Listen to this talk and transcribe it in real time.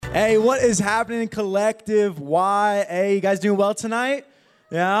Hey, what is happening, Collective YA? You guys doing well tonight?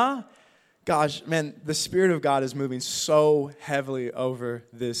 Yeah? Gosh, man, the Spirit of God is moving so heavily over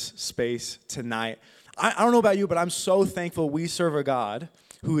this space tonight. I don't know about you, but I'm so thankful we serve a God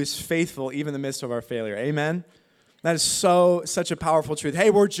who is faithful even in the midst of our failure. Amen? That is such a powerful truth. Hey,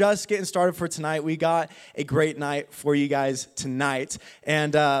 we're just getting started for tonight. We got a great night for you guys tonight,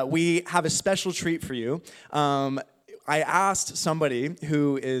 and we have a special treat for you. I asked somebody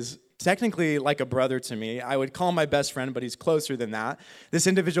who is technically like a brother to me. I would call him my best friend, but he's closer than that. This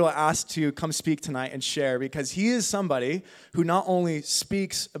individual asked to come speak tonight and share because he is somebody who not only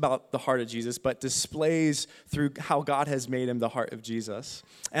speaks about the heart of Jesus, but displays through how God has made him the heart of Jesus.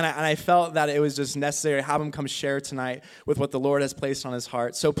 And I felt that it was just necessary to have him come share tonight with what the Lord has placed on his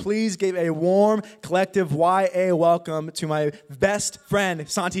heart. So please give a warm, Collective YA welcome to my best friend,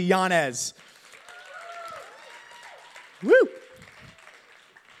 Santi Yanez. Woo!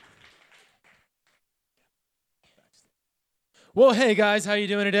 Well, hey guys, how you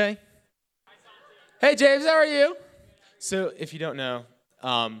doing today? Hey James, how are you? So, if you don't know,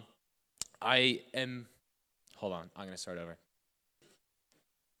 hold on, I'm going to start over.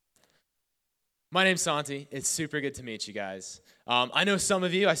 My name's Santi. It's super good to meet you guys. I know some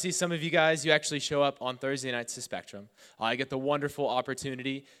of you. I see some of you guys. You actually show up on Thursday nights to Spectrum. I get the wonderful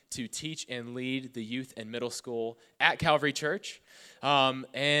opportunity to teach and lead the youth and middle school at Calvary Church.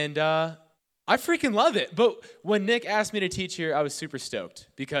 I freaking love it. But when Nick asked me to teach here, I was super stoked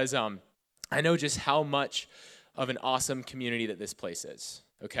because I know just how much of an awesome community that this place is.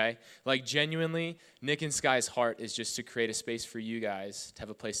 Okay? Like genuinely, Nick and Sky's heart is just to create a space for you guys to have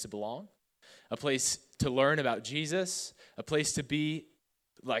a place to belong, a place to learn about Jesus, a place to be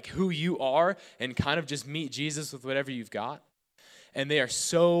like who you are and kind of just meet Jesus with whatever you've got. And they are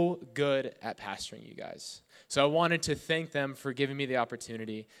so good at pastoring you guys. So I wanted to thank them for giving me the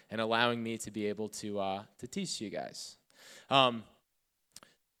opportunity and allowing me to be able to teach you guys. But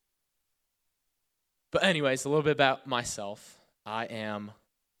anyways, a little bit about myself. I am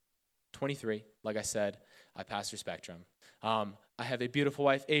 23. Like I said, I pastor Spectrum. I have a beautiful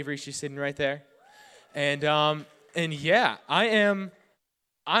wife, Avery. She's sitting right there. And yeah, I'm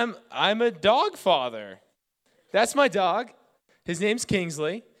a dog father. That's my dog. His name's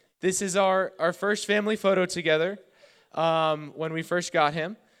Kingsley. This is our first family photo together when we first got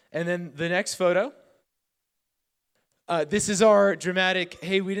him. And then the next photo, this is our dramatic,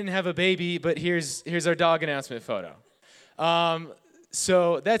 hey, we didn't have a baby, but here's our dog announcement photo.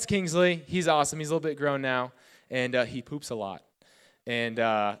 So that's Kingsley. He's awesome. He's a little bit grown now, and he poops a lot. And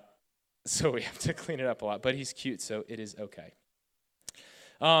so we have to clean it up a lot, but he's cute, so it is okay.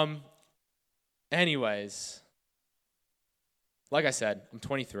 Anyways, like I said, I'm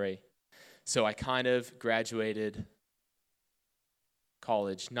 23, so I kind of graduated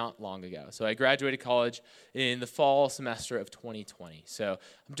college not long ago. So I graduated college in the fall semester of 2020, so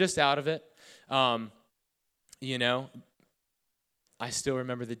I'm just out of it. You know, I still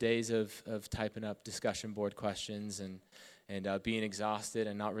remember the days of typing up discussion board questions and being exhausted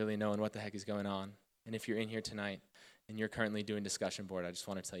and not really knowing what the heck is going on. And if you're in here tonight and you're currently doing discussion board, I just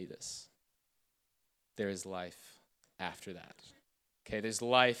want to tell you this. There is life after that. Okay, there's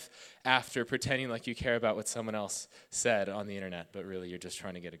life after pretending like you care about what someone else said on the internet, but really you're just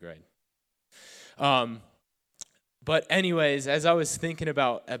trying to get a grade. But anyways, as I was thinking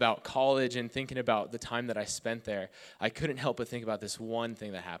about college and thinking about the time that I spent there, I couldn't help but think about this one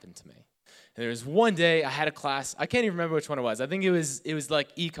thing that happened to me. And there was one day I had a class, I can't even remember which one it was. I think it was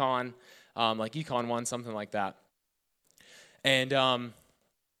like econ, like econ 1, something like that. And I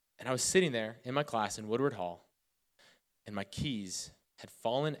was sitting there in my class in Woodward Hall, and my keys had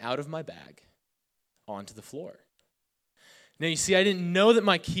fallen out of my bag onto the floor. Now, you see, I didn't know that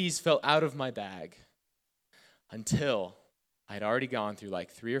my keys fell out of my bag until I had already gone through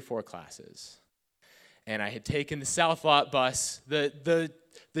like 3 or 4 classes. And I had taken the South Lot bus, the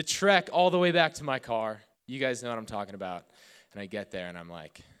trek all the way back to my car. You guys know what I'm talking about. And I get there, and I'm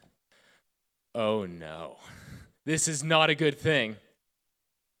like, oh, no. This is not a good thing.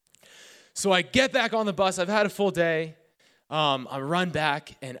 So I get back on the bus. I've had a full day. I run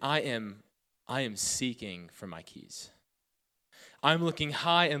back, and I am seeking for my keys. I'm looking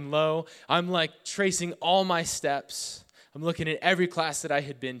high and low. I'm like tracing all my steps. I'm looking at every class that I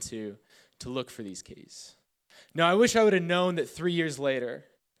had been to look for these keys. Now, I wish I would have known that 3 years later,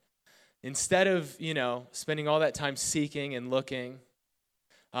 instead of, spending all that time seeking and looking,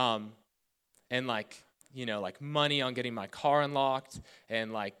 and like money on getting my car unlocked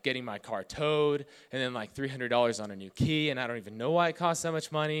and like getting my car towed and then like $300 on a new key, and I don't even know why it costs that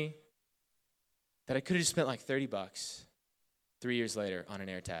much money, that I could have just spent like $30 3 years later on an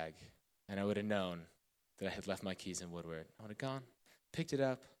AirTag, and I would have known that I had left my keys in Woodward. I would have gone, picked it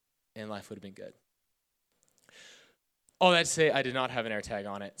up, and life would have been good. All that to say, I did not have an AirTag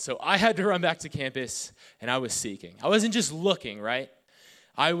on it. So I had to run back to campus, and I was seeking. I wasn't just looking, right?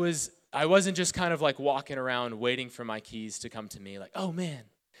 I wasn't just kind of like walking around waiting for my keys to come to me, like, oh man,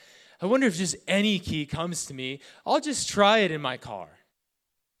 I wonder if just any key comes to me. I'll just try it in my car.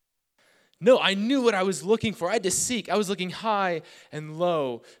 No, I knew what I was looking for. I had to seek. I was looking high and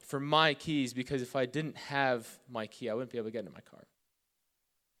low for my keys, because if I didn't have my key, I wouldn't be able to get into my car.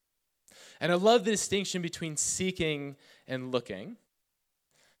 And I love the distinction between seeking and looking,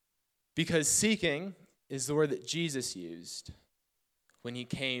 because seeking is the word that Jesus used when he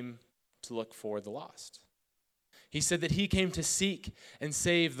came to look for the lost. He said that he came to seek and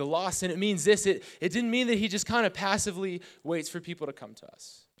save the lost, and it means this. It didn't mean that he just kind of passively waits for people to come to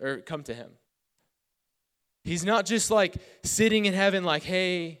us or come to him. He's not just like sitting in heaven like,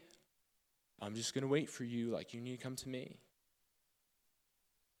 hey, I'm just going to wait for you, like you need to come to me.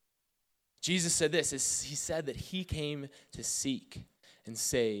 Jesus said this, he said that he came to seek and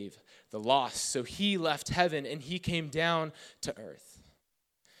save the lost. So he left heaven and he came down to earth.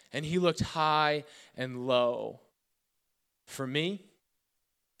 And he looked high and low for me,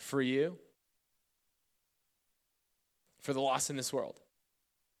 for you, for the lost in this world.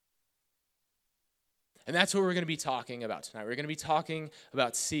 And that's what we're going to be talking about tonight. We're going to be talking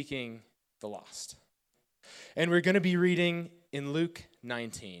about seeking the lost. And we're going to be reading in Luke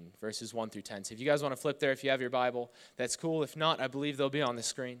 19, verses 1 through 10. So if you guys want to flip there, if you have your Bible, that's cool. If not, I believe they'll be on the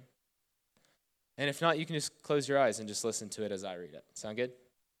screen. And if not, you can just close your eyes and just listen to it as I read it. Sound good?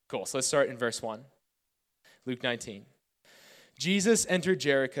 Cool. So let's start in verse 1. Luke 19. Jesus entered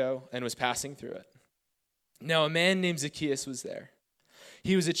Jericho and was passing through it. Now a man named Zacchaeus was there.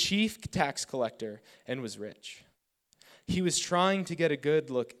 He was a chief tax collector and was rich. He was trying to get a good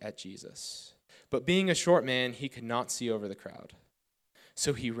look at Jesus, but being a short man, he could not see over the crowd.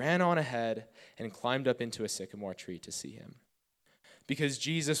 So he ran on ahead and climbed up into a sycamore tree to see him, because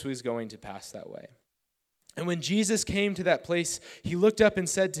Jesus was going to pass that way. And when Jesus came to that place, he looked up and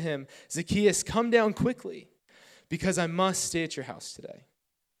said to him, Zacchaeus, come down quickly, because I must stay at your house today.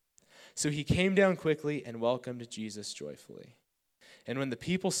 So he came down quickly and welcomed Jesus joyfully. And when the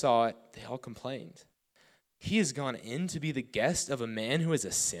people saw it, they all complained. He has gone in to be the guest of a man who is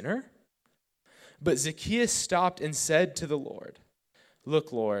a sinner? But Zacchaeus stopped and said to the Lord,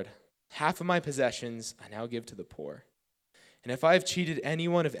 look, Lord, half of my possessions I now give to the poor. And if I have cheated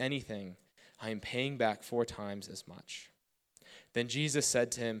anyone of anything, I am paying back 4 times as much. Then Jesus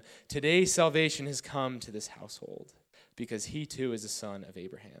said to him, today salvation has come to this household, because he too is a son of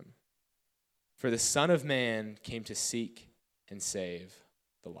Abraham. For the Son of Man came to seek and save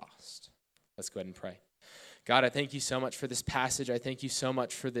the lost. Let's go ahead and pray. God, I thank you so much for this passage. I thank you so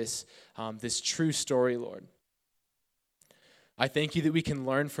much for this true story, Lord. I thank you that we can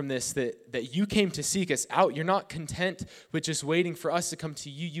learn from this, that you came to seek us out. You're not content with just waiting for us to come to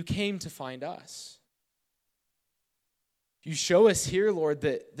you. You came to find us. You show us here, Lord,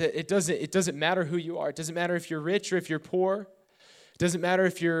 that it doesn't matter who you are. It doesn't matter if you're rich or if you're poor. It doesn't matter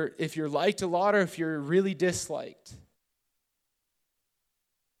if you're liked a lot or if you're really disliked.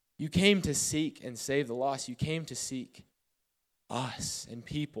 You came to seek and save the lost. You came to seek us and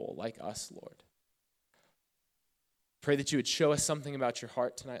people like us, Lord. Pray that you would show us something about your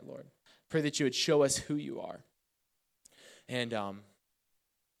heart tonight, Lord. Pray that you would show us who you are. And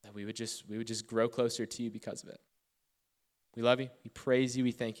that we would just grow closer to you because of it. We love you. We praise you.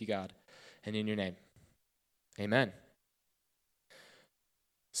 We thank you, God. And in your name, amen.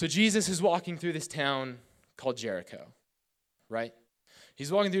 So Jesus is walking through this town called Jericho, right?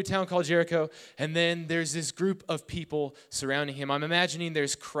 He's walking through a town called Jericho, and then there's this group of people surrounding him. I'm imagining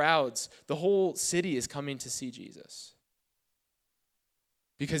there's crowds. The whole city is coming to see Jesus,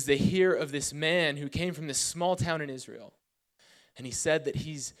 because they hear of this man who came from this small town in Israel. And he said that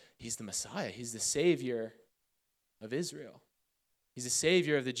he's the Messiah. He's the Savior of Israel. He's the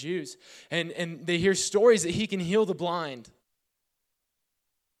Savior of the Jews. And they hear stories that he can heal the blind.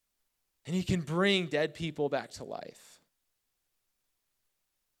 And he can bring dead people back to life.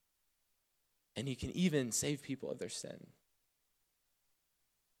 And he can even save people of their sin.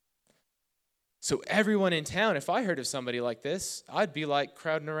 So everyone in town, if I heard of somebody like this, I'd be like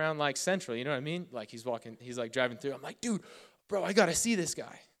crowding around like Central, you know what I mean? Like he's like driving through. I'm like, dude, bro, I got to see this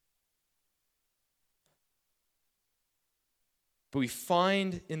guy. But we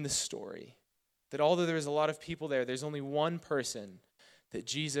find in the story that although there is a lot of people there, there's only one person that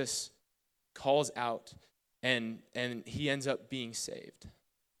Jesus calls out and he ends up being saved.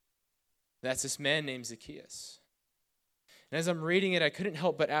 That's this man named Zacchaeus. And as I'm reading it, I couldn't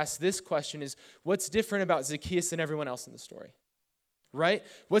help but ask this question is, what's different about Zacchaeus than everyone else in the story? Right?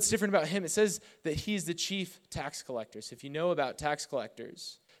 What's different about him? It says that he's the chief tax collector. So if you know about tax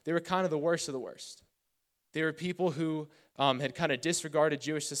collectors, they were kind of the worst of the worst. They were people who had kind of disregarded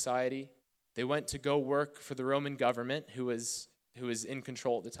Jewish society. They went to go work for the Roman government, who was in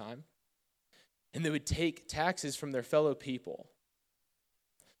control at the time. And they would take taxes from their fellow people.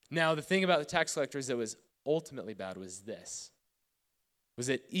 Now, the thing about the tax collectors that was ultimately bad was this, was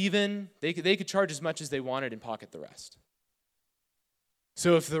that even they could charge as much as they wanted and pocket the rest.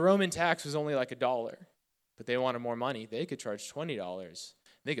 So if the Roman tax was only like $1, but they wanted more money, they could charge $20.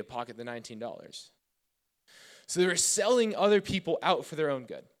 They could pocket the $19. So they were selling other people out for their own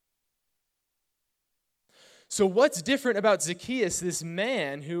good. So what's different about Zacchaeus, this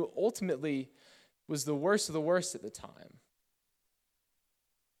man who ultimately was the worst of the worst at the time,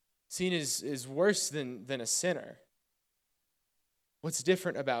 seen as worse than a sinner? What's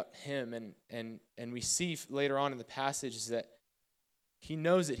different about him? And we see later on in the passage is that he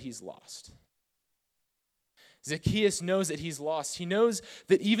knows that he's lost. Zacchaeus knows that he's lost. He knows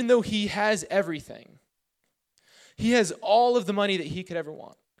that even though he has everything, he has all of the money that he could ever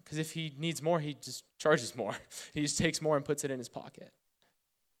want. Because if he needs more, he just charges more. He just takes more and puts it in his pocket.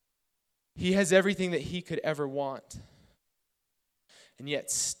 He has everything that he could ever want. And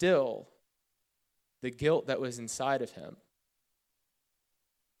yet still, the guilt that was inside of him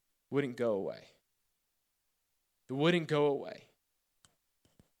wouldn't go away. It wouldn't go away.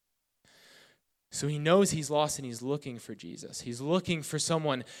 So he knows he's lost and he's looking for Jesus. He's looking for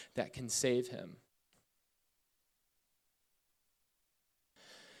someone that can save him.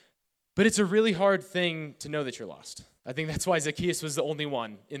 But it's a really hard thing to know that you're lost. I think that's why Zacchaeus was the only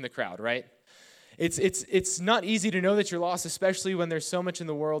one in the crowd, right? It's not easy to know that you're lost, especially when there's so much in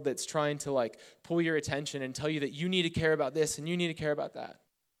the world that's trying to like pull your attention and tell you that you need to care about this and you need to care about that.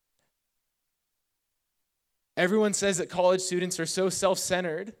 Everyone says that college students are so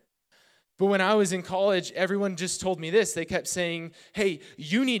self-centered. But when I was in college, everyone just told me this. They kept saying, hey,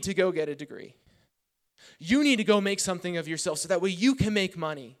 you need to go get a degree. You need to go make something of yourself so that way you can make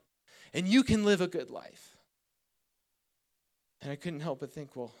money and you can live a good life. And I couldn't help but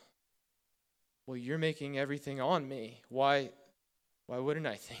think, well, you're making everything on me. Why wouldn't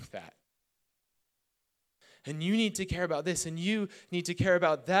I think that? And you need to care about this and you need to care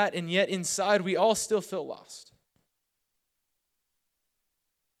about that. And yet inside we all still feel lost.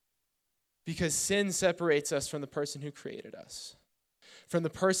 Because sin separates us from the person who created us, from the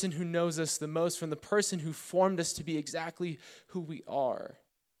person who knows us the most, from the person who formed us to be exactly who we are.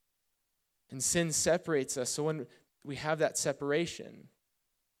 And sin separates us. So when we have that separation,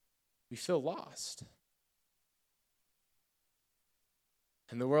 we feel lost.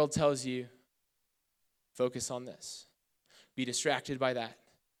 And the world tells you, focus on this. Be distracted by that.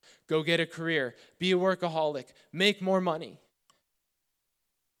 Go get a career. Be a workaholic. Make more money.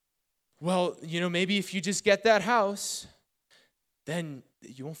 Well, maybe if you just get that house, then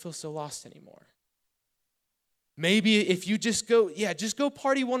you won't feel so lost anymore. Maybe if you just go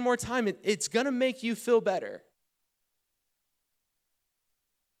party one more time, it's going to make you feel better.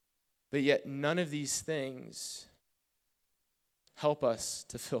 But yet none of these things help us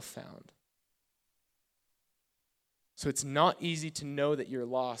to feel found. So it's not easy to know that you're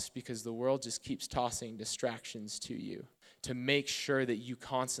lost because the world just keeps tossing distractions to you to make sure that you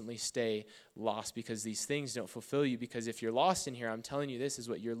constantly stay lost because these things don't fulfill you. Because if you're lost in here, I'm telling you, this is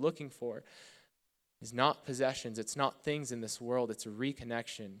what you're looking for. It's not possessions. It's not things in this world. It's a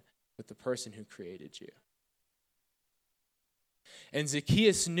reconnection with the person who created you. And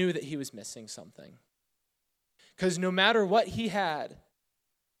Zacchaeus knew that he was missing something. Because no matter what he had,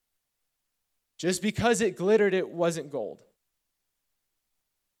 just because it glittered, it wasn't gold.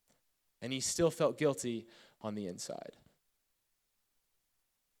 And he still felt guilty on the inside.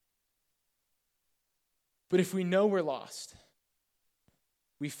 But if we know we're lost,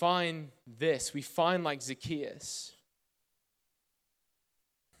 we find this. We find like Zacchaeus.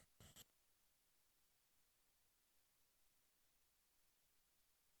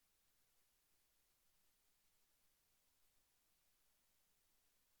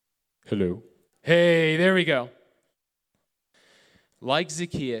 Hello. Hey, there we go. Like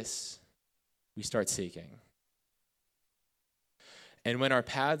Zacchaeus, we start seeking. And when our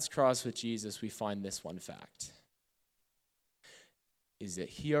paths cross with Jesus, we find this one fact, is that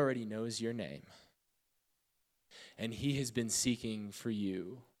he already knows your name. And he has been seeking for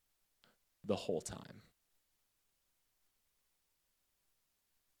you the whole time.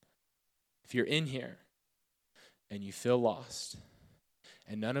 If you're in here and you feel lost,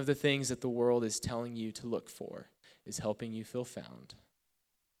 and none of the things that the world is telling you to look for is helping you feel found.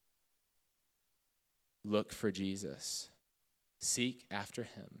 Look for Jesus. Seek after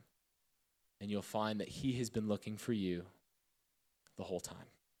him. And you'll find that he has been looking for you the whole time.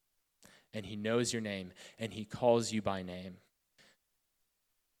 And he knows your name, and he calls you by name.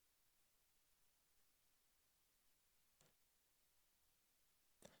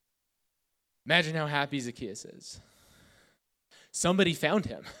 Imagine how happy Zacchaeus is. Somebody found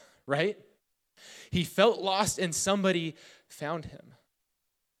him, right? He felt lost, and somebody found him.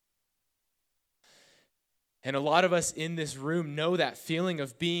 And a lot of us in this room know that feeling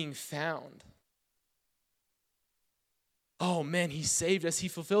of being found. Oh man, he saved us. He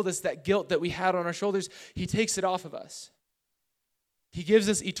fulfilled us. That guilt that we had on our shoulders, he takes it off of us. He gives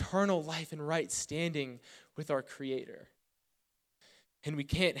us eternal life and right standing with our Creator. And we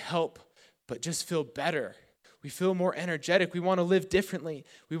can't help but just feel better. We feel more energetic. We want to live differently.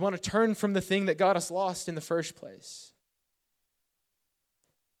 We want to turn from the thing that got us lost in the first place.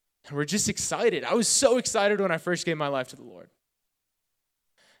 And we're just excited. I was so excited when I first gave my life to the Lord.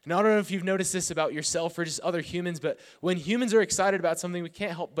 And I don't know if you've noticed this about yourself or just other humans, but when humans are excited about something, we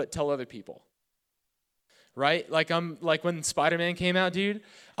can't help but tell other people. Right? Like when Spider-Man came out, dude,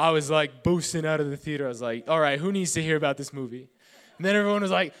 I was like boosting out of the theater. I was like, all right, who needs to hear about this movie? And then everyone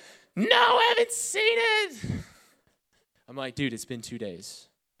was like, no, I haven't seen it. I'm like, dude, it's been 2 days.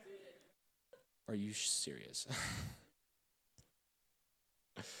 Are you serious?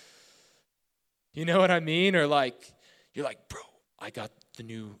 You know what I mean? Or like, you're like, bro, I got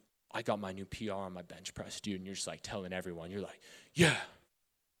my new PR on my bench press, dude. And you're just like telling everyone, you're like, yeah.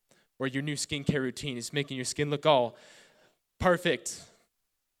 Or your new skincare routine is making your skin look all perfect.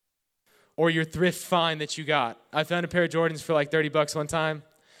 Or your thrift find that you got. I found a pair of Jordans for like $30 one time.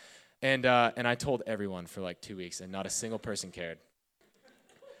 And I told everyone for like 2 weeks, and not a single person cared.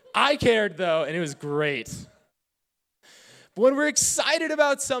 I cared, though, and it was great. But when we're excited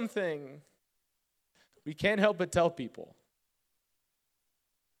about something, we can't help but tell people.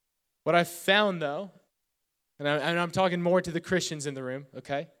 What I've found, though, and I'm talking more to the Christians in the room,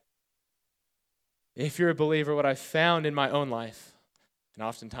 okay? If you're a believer, what I've found in my own life, and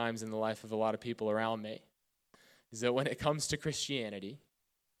oftentimes in the life of a lot of people around me, is that when it comes to Christianity,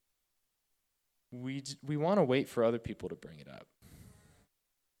 we want to wait for other people to bring it up.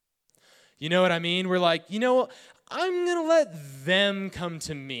 You know what I mean? We're like, you know what? I'm going to let them come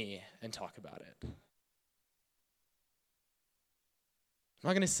to me and talk about it. I'm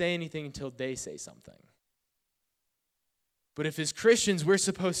not going to say anything until they say something. But if as Christians we're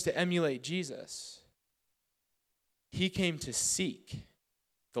supposed to emulate Jesus, he came to seek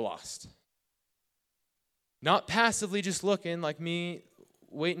the lost. Not passively just looking like me,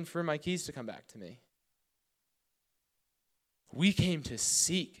 waiting for my keys to come back to me. We came to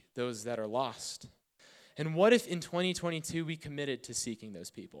seek those that are lost. And what if in 2022 we committed to seeking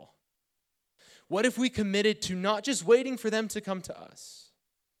those people? What if we committed to not just waiting for them to come to us,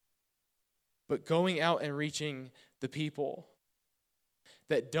 but going out and reaching the people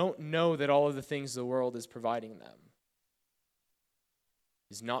that don't know that all of the things the world is providing them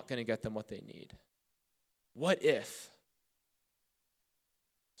is not going to get them what they need? What if?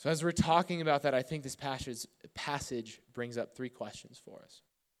 So as we're talking about that, I think this passage brings up 3 questions for us.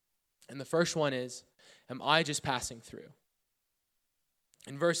 And the first one is, am I just passing through?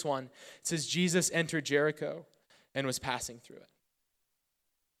 In verse 1, it says, Jesus entered Jericho and was passing through it.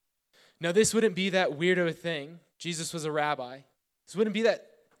 Now, this wouldn't be that weird of a thing. Jesus was a rabbi. This wouldn't be that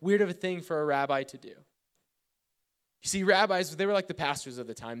weird of a thing for a rabbi to do. You see, rabbis, they were like the pastors of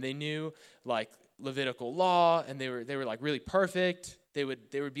the time. They knew like Levitical law, and they were like really perfect. They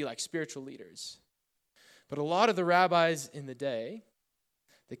would be like spiritual leaders. But a lot of the rabbis in the day,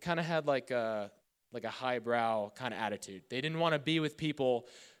 they kind of had like a highbrow kind of attitude. They didn't want to be with people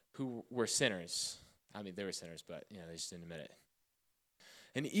who were sinners. I mean, they were sinners, but they just didn't admit it.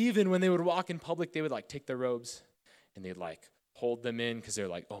 And even when they would walk in public, they would like take their robes and they'd like hold them in because they're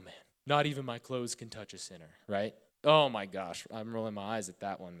like, oh man, not even my clothes can touch a sinner, right? Oh my gosh, I'm rolling my eyes at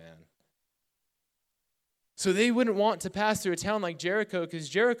that one, man. So they wouldn't want to pass through a town like Jericho because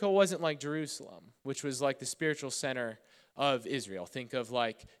Jericho wasn't like Jerusalem, which was like the spiritual center of Israel. Think of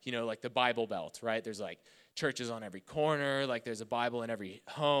like the Bible Belt, right? There's like churches on every corner, like there's a Bible in every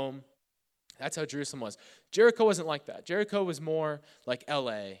home. That's how Jerusalem was. Jericho wasn't like that. Jericho was more like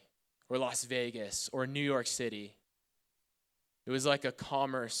LA or Las Vegas or New York City. It was like a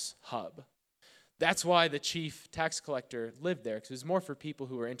commerce hub. That's why the chief tax collector lived there, because it was more for people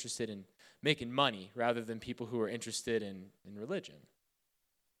who were interested in making money rather than people who were interested in religion.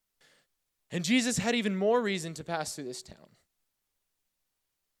 And Jesus had even more reason to pass through this town,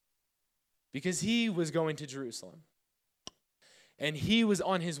 because he was going to Jerusalem. And he was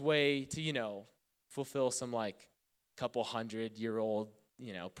on his way to, fulfill some like couple 100-year-old,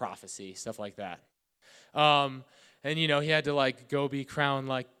 prophecy, stuff like that. And, he had to like go be crowned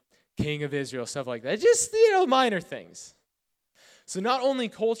like king of Israel, stuff like that. Just, minor things. So not only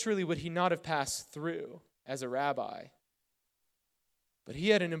culturally would he not have passed through as a rabbi, but he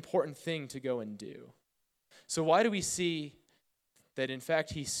had an important thing to go and do. So why do we see that, in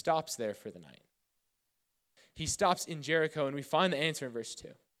fact, he stops there for the night? He stops in Jericho, and we find the answer in verse 2.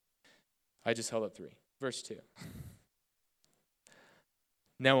 I just held up 3. Verse 2.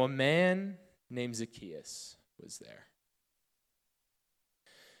 Now a man named Zacchaeus was there.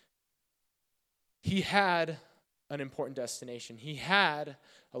 He had an important destination. He had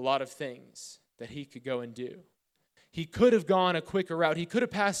a lot of things that he could go and do. He could have gone a quicker route. He could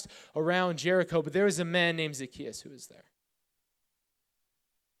have passed around Jericho, but there was a man named Zacchaeus who was there.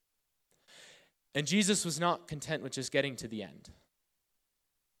 And Jesus was not content with just getting to the end.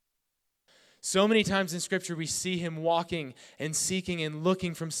 So many times in Scripture, we see him walking and seeking and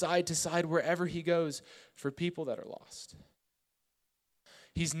looking from side to side wherever he goes for people that are lost.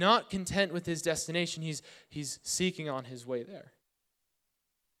 He's not content with his destination. He's seeking on his way there.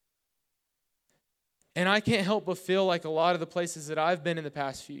 And I can't help but feel like a lot of the places that I've been in the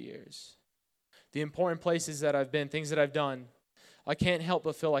past few years, the important places that I've been, things that I've done, I can't help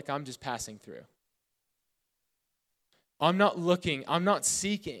but feel like I'm just passing through. I'm not looking. I'm not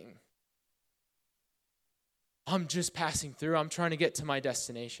seeking. I'm just passing through. I'm trying to get to my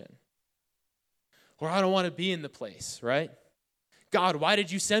destination. Or I don't want to be in the place, right? God, why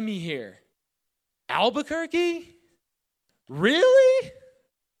did you send me here? Albuquerque? Really?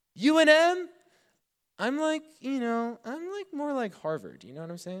 UNM? I'm like more like Harvard. You know what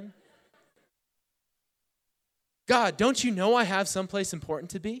I'm saying? God, don't you know I have someplace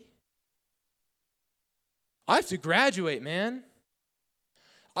important to be? I have to graduate, man.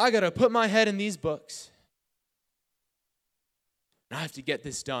 I got to put my head in these books. And I have to get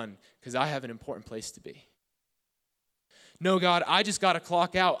this done because I have an important place to be. No, God, I just got to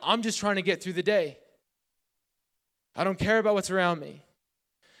clock out. I'm just trying to get through the day. I don't care about what's around me.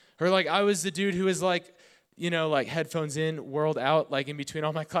 Or like I was the dude who was like, like headphones in, world out, like in between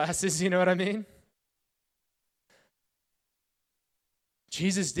all my classes, you know what I mean?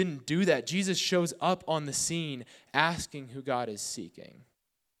 Jesus didn't do that. Jesus shows up on the scene asking who God is seeking.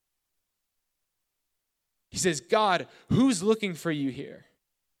 He says, God, who's looking for you here?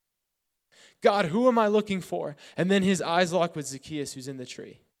 God, who am I looking for? And then his eyes lock with Zacchaeus, who's in the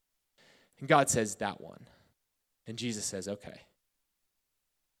tree. And God says, that one. And Jesus says, okay.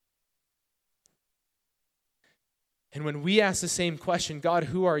 And when we ask the same question, God,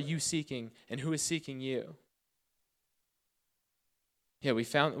 who are you seeking and who is seeking you? Yeah, we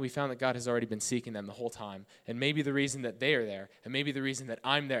found that God has already been seeking them the whole time. And maybe the reason that they are there, and maybe the reason that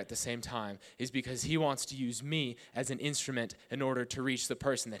I'm there at the same time, is because he wants to use me as an instrument in order to reach the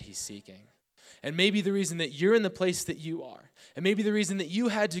person that he's seeking. And maybe the reason that you're in the place that you are, and maybe the reason that you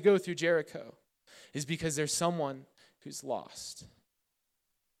had to go through Jericho, is because there's someone who's lost.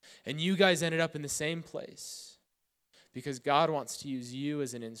 And you guys ended up in the same place because God wants to use you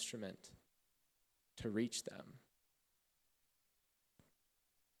as an instrument to reach them.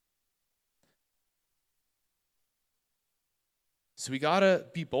 So we got to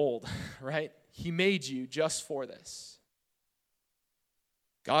be bold, right? He made you just for this.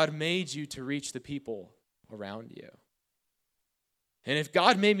 God made you to reach the people around you. And if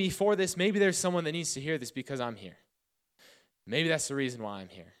God made me for this, maybe there's someone that needs to hear this because I'm here. Maybe that's the reason why I'm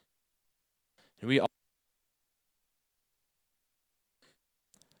here. And we all...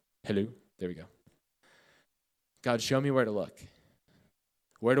 Hello? There we go. God, show me where to look.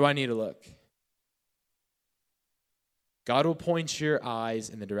 Where do I need to look? God will point your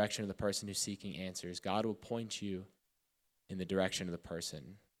eyes in the direction of the person who's seeking answers. God will point you in the direction of the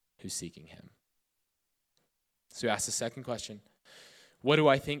person who's seeking him. So ask the second question. What do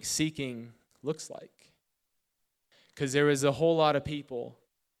I think seeking looks like? Because there was a whole lot of people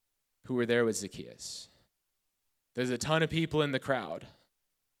who were there with Zacchaeus. There's a ton of people in the crowd.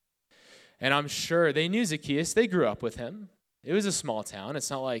 And I'm sure they knew Zacchaeus. They grew up with him. It was a small town. It's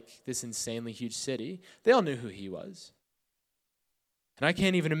not like this insanely huge city. They all knew who he was. And I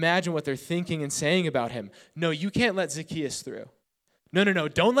can't even imagine what they're thinking and saying about him. No, you can't let Zacchaeus through. No.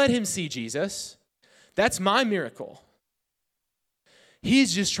 Don't let him see Jesus. That's my miracle.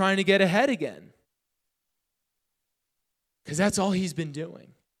 He's just trying to get ahead again. Because that's all he's been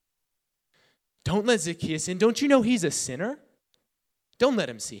doing. Don't let Zacchaeus in. Don't you know he's a sinner? Don't let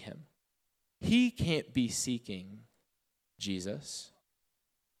him see him. He can't be seeking Jesus.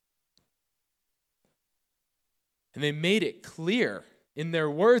 And they made it clear in their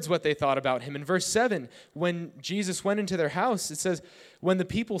words what they thought about him. In verse 7, when Jesus went into their house, it says, when the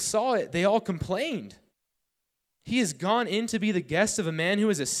people saw it, they all complained. He has gone in to be the guest of a man who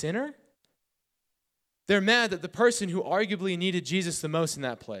is a sinner? They're mad that the person who arguably needed Jesus the most in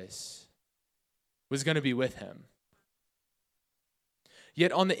that place was going to be with him.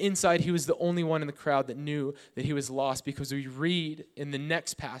 Yet on the inside, he was the only one in the crowd that knew that he was lost, because we read in the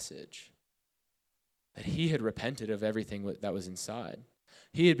next passage that he had repented of everything that was inside.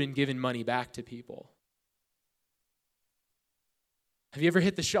 He had been given money back to people. Have you ever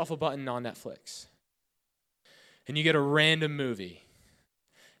hit the shuffle button on Netflix? And you get a random movie,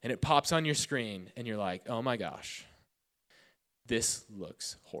 and it pops on your screen, and you're like, oh my gosh, this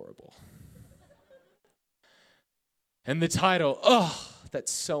looks horrible. And the title, oh,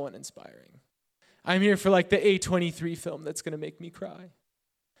 that's so uninspiring. I'm here for like the A23 film that's going to make me cry.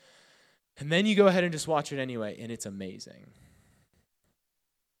 And then you go ahead and just watch it anyway, and it's amazing.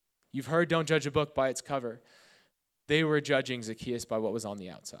 You've heard, don't judge a book by its cover. They were judging Zacchaeus by what was on the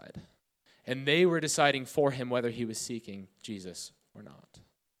outside. And they were deciding for him whether he was seeking Jesus or not.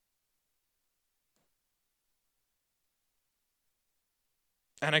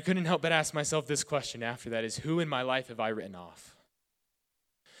 And I couldn't help but ask myself this question after that is, who in my life have I written off?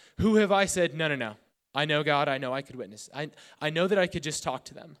 Who have I said, no, I know God, I know I could witness. I know that I could just talk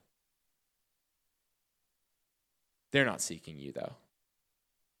to them. They're not seeking you, though.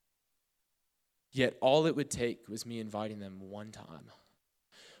 Yet all it would take was me inviting them one time,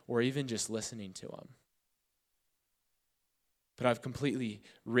 or even just listening to them. But I've completely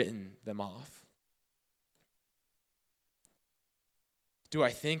written them off. Do I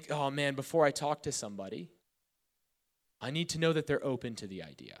think, oh man, before I talk to somebody, I need to know that they're open to the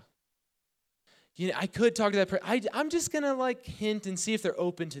idea? You know, I could talk to that person. I'm just going to hint and see if they're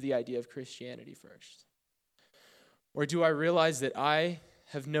open to the idea of Christianity first. Or do I realize that I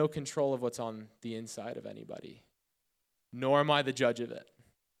have no control of what's on the inside of anybody, nor am I the judge of it?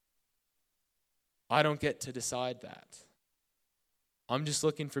 I don't get to decide that. I'm just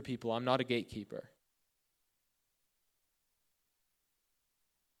looking for people. I'm not a gatekeeper.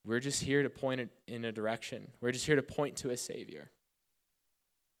 We're just here to point it in a direction. We're just here to point to a Savior.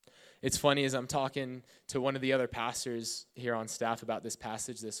 It's funny, as I'm talking to one of the other pastors here on staff about this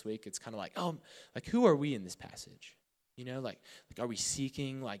passage this week, it's kind of like, who are we in this passage? You know, are we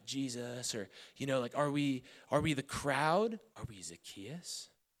seeking like Jesus? Or, you know, are we the crowd? Are we Zacchaeus?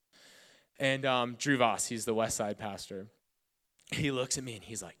 And Drew Voss, he's the West Side pastor. He looks at me and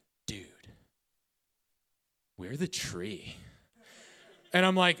he's like, dude, we're the tree. And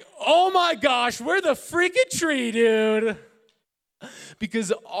I'm like, oh my gosh, we're the freaking tree, dude.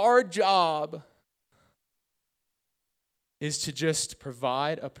 Because our job is to just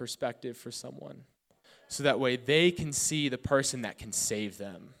provide a perspective for someone, so that way they can see the person that can save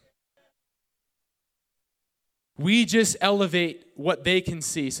them. We just elevate what they can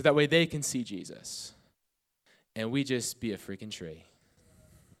see, so that way they can see Jesus. And we just be a freaking tree.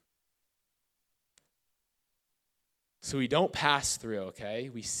 So we don't pass through, okay?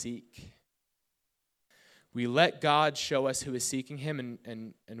 We seek. We let God show us who is seeking him,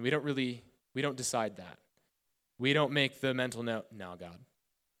 and we don't decide that. We don't make the mental note, no, God.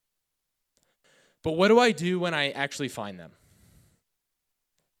 But what do I do when I actually find them?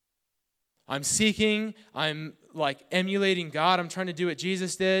 I'm seeking, I'm emulating God, I'm trying to do what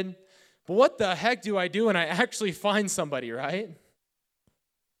Jesus did. But what the heck do I do when I actually find somebody, right?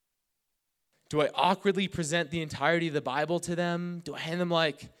 Do I awkwardly present the entirety of the Bible to them? Do I hand them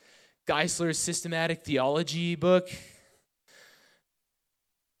Geisler's systematic theology book?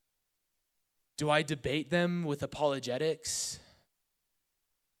 Do I debate them with apologetics?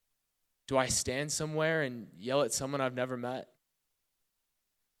 Do I stand somewhere and yell at someone I've never met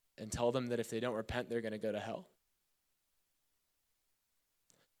and tell them that if they don't repent, they're going to go to hell?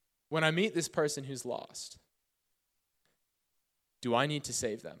 When I meet this person who's lost, do I need to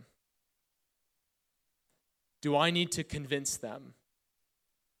save them? Do I need to convince them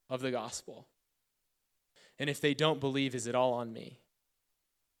of the gospel? And if they don't believe, is it all on me?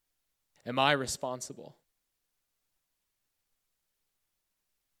 Am I responsible?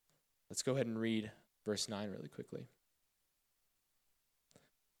 Let's go ahead and read verse 9 really quickly.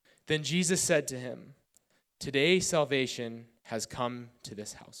 Then Jesus said to him, "Today salvation has come to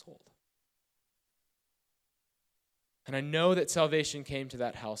this household." And I know that salvation came to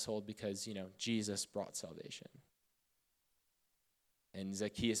that household because, Jesus brought salvation. And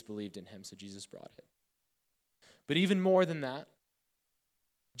Zacchaeus believed in him, so Jesus brought it. But even more than that,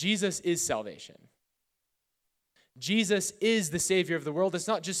 Jesus is salvation. Jesus is the Savior of the world. It's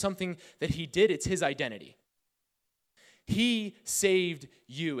not just something that he did, it's his identity. He saved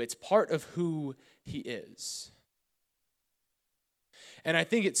you. It's part of who he is. And I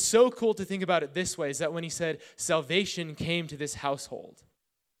think it's so cool to think about it this way, is that when he said salvation came to this household,